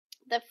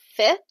The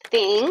fifth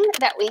thing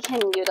that we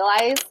can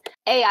utilize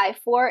AI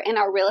for in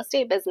our real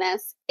estate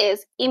business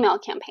is email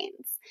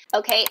campaigns.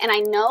 Okay, and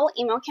I know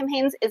email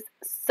campaigns is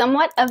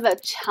somewhat of a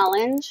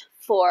challenge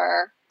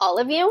for all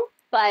of you,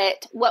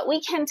 but what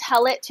we can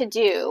tell it to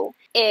do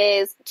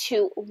is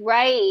to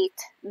write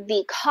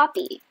the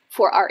copy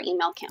for our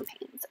email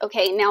campaigns.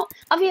 Okay, now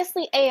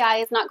obviously AI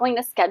is not going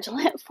to schedule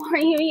it for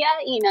you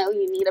yet. You know,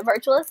 you need a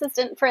virtual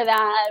assistant for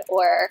that,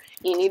 or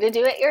you need to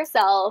do it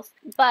yourself,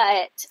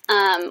 but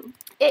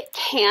it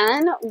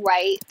can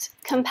write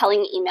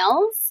compelling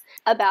emails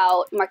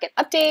about market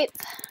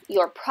updates,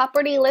 your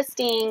property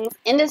listings,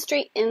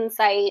 industry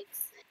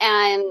insights,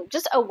 and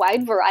just a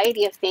wide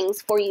variety of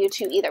things for you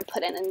to either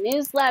put in a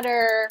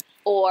newsletter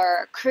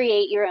or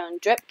create your own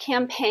drip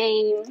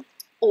campaign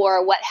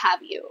or what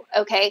have you,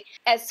 okay?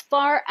 As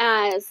far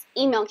as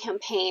email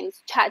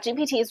campaigns,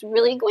 ChatGPT is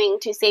really going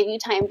to save you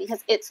time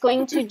because it's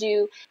going to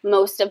do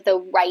most of the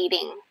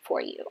writing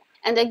for you.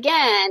 And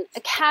again, a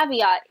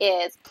caveat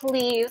is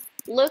please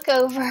look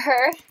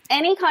over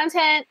any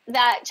content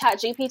that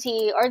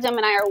ChatGPT or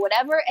Gemini or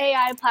whatever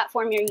AI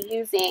platform you're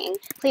using.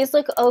 Please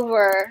look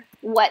over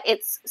what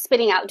it's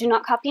spitting out. Do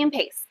not copy and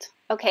paste,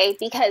 okay?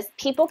 Because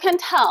people can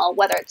tell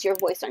whether it's your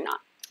voice or not.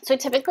 So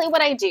typically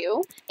what I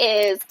do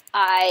is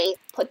I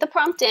put the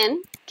prompt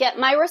in, get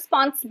my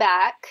response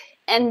back,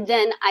 and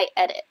then I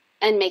edit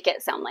and make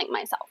it sound like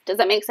myself. Does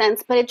that make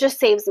sense? But it just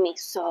saves me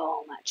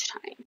so much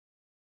time.